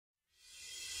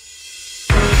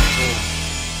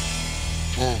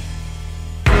Yeah.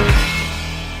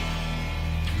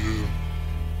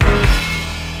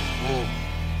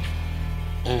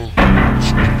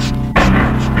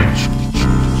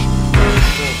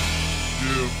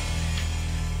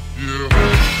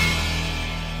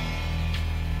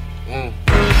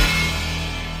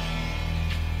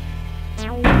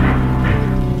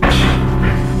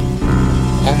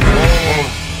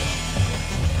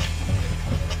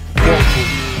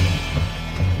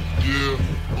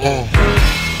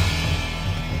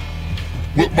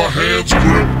 With my hands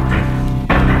gripped,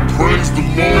 praise the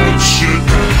Lord shit.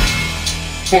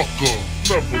 Fucker,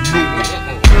 never knew her,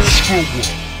 screw her,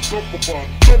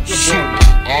 sewer,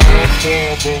 our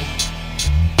Father.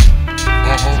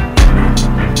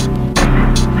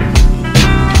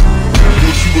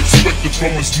 What you expected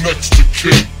from his next to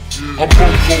kin? I'm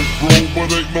Boko, bro,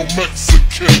 but ain't no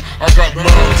Mexican. I got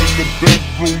nines in the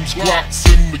bedrooms, Glocks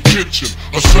in the kitchen.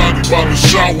 A shotty by the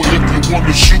shower if you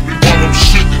wanna shoot me while I'm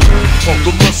shitting.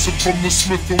 The lesson from the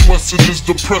Smith & Wesson is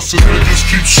depressing. Niggas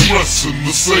keep stressing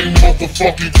the same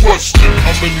motherfucking question.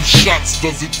 How many shots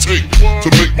does it take to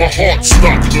make my heart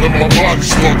stop and my body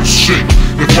start to shake?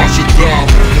 If I should die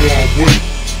before I wake,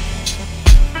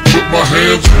 with my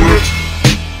hands gripped,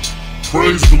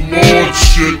 praise the Lord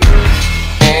shit.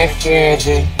 Our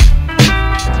Father,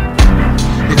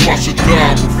 if I should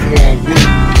die before I wake,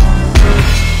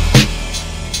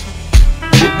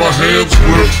 with my hands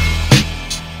gripped,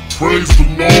 praise the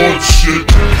Lord shit.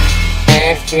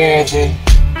 Our Father,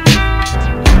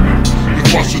 if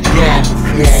I should die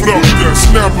before I wake. That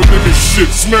snap a nigga shit,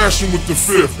 smash him with the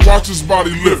fifth, watch his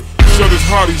body lift, shut his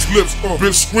hottie's lips,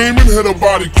 bitch screaming, hit her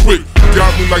body quick.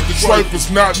 Got me like the trifles,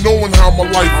 not knowing how my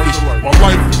life is. My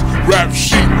life is rap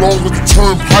sheet, wrong with the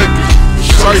term hikers.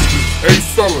 Shysters, hey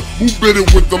fella, who bit it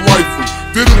with the lifers?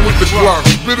 Did it with the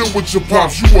Glocks, bit it with your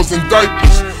pops, you was in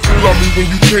diapers. Love me when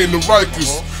you came to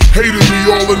Rikers, hated me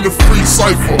all in the free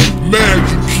cipher. Mad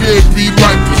you can't be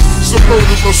like us,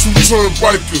 suburbanists who turn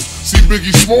bikers. See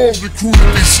Biggie Smalls recruited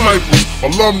these snipers,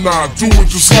 alumni doing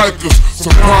just like us.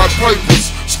 Some Pied Pipers,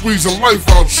 squeezing life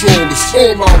out shore. It's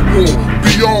all out war,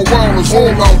 beyond wild is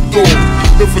all outdoors.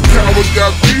 If a coward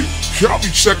got beat, I'll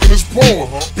be checking his porn.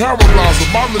 Paralyzer,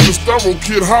 my nigga Thorough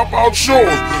kid hop out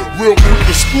shores. Real quick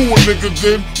to school a nigga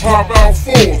then pop out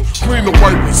fours. Clean the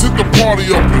wipers, hit the party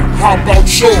up and hop out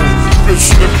shores. Bitch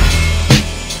nigga.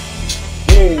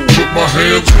 Whoa, with my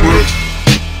hands gripped,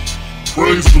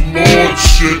 praise the Lord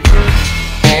shit.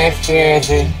 Our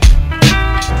Father,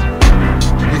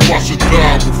 if I should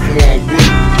die before I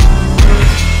wake,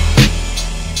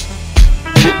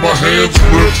 with my hands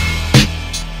gripped,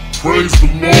 praise the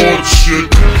Lord shit.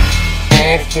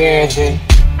 Our Father,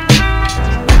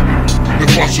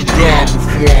 if I should die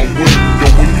before I wake. Yo,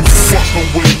 when you fucking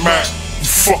with Mac, you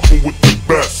fucking with the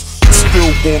best.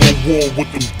 Still going to war with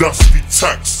them dusty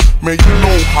texts. Man, you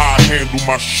know how I handle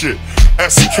my shit.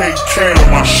 SK can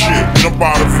my shit. Jump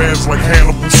out of vans like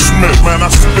Hannibal Smith. Man, I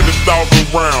spit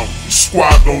 1,000 rounds. Your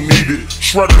squad don't need it.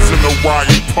 Shredders in the riot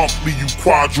pump, leave you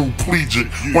quadriplegic.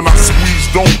 When I squeeze,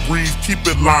 don't breathe, keep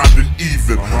it lined and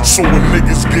even. So when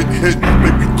niggas get hit,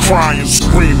 they be crying,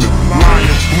 screaming,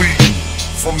 lying, bleeding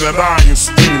from that iron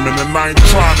steaming. And I ain't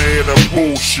trying to hear that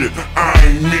bullshit, I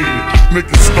ain't mean it.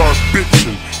 Niggas start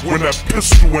bitching when that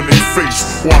pistol in their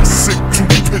face, or I sick 2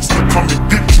 pits to come and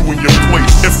get you in your place.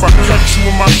 If I catch you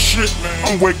in my shit,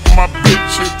 I'm waking my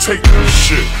bitch and taking the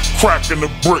shit, cracking the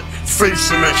brick,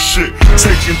 facing that shit,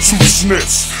 taking 2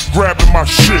 sniffs, grabbing my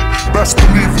shit. Best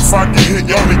believe if I get hit,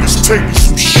 y'all niggas taking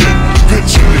some shit.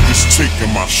 Bitch, you niggas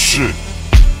taking my shit.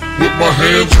 With my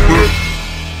hands gripped,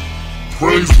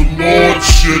 praise the Lord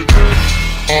shit.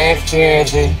 Our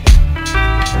Father,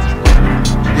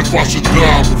 if I should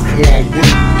die before I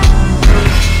wake,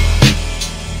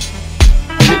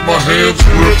 with my hands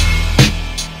gripped,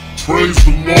 praise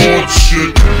the Lord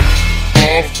shit.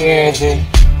 Our Father,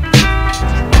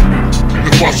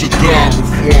 if I should die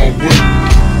before I wake.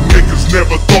 Niggas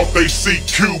never thought they'd see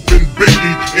Cube and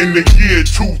Biggie in the year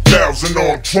 2000,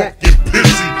 all drunk and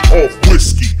pissy off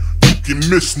whiskey. You can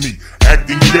miss me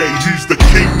acting gay, he's the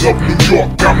king of New York,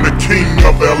 I'm the king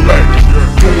of LA.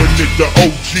 Doing it the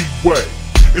OG way,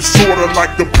 it's sorta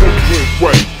like the Brooklyn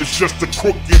way, it's just a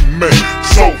crooked man.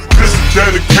 So this is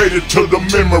dedicated to the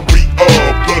memory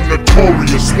of the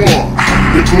notorious one,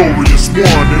 the glorious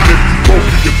one. And if you go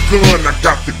for your gun, I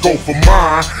got to go for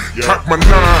mine. Cock my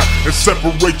 9 and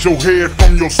separate your head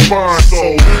from your spine.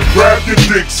 So grab your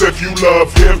dicks if you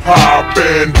love hip-hop,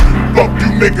 and fuck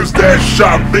you niggas that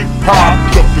shot Big Pop.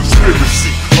 The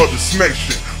conspiracy of this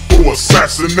nation for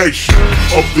assassination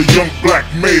of the young black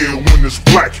male when it's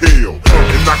black hell.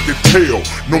 And I can tell,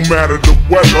 no matter the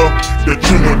weather, that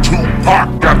you and Tupac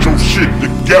got your shit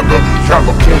together.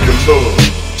 California love.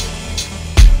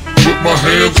 With my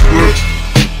hands gripped,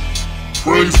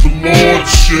 praise the Lord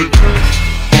shit.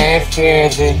 Our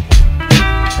Father,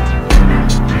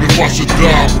 if I should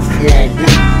die before I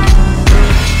win.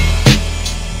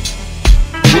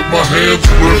 With my hands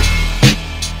gripped,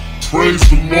 praise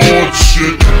the Lord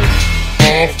shit.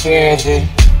 Our Father,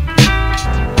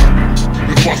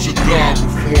 if I should die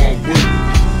before I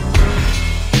win.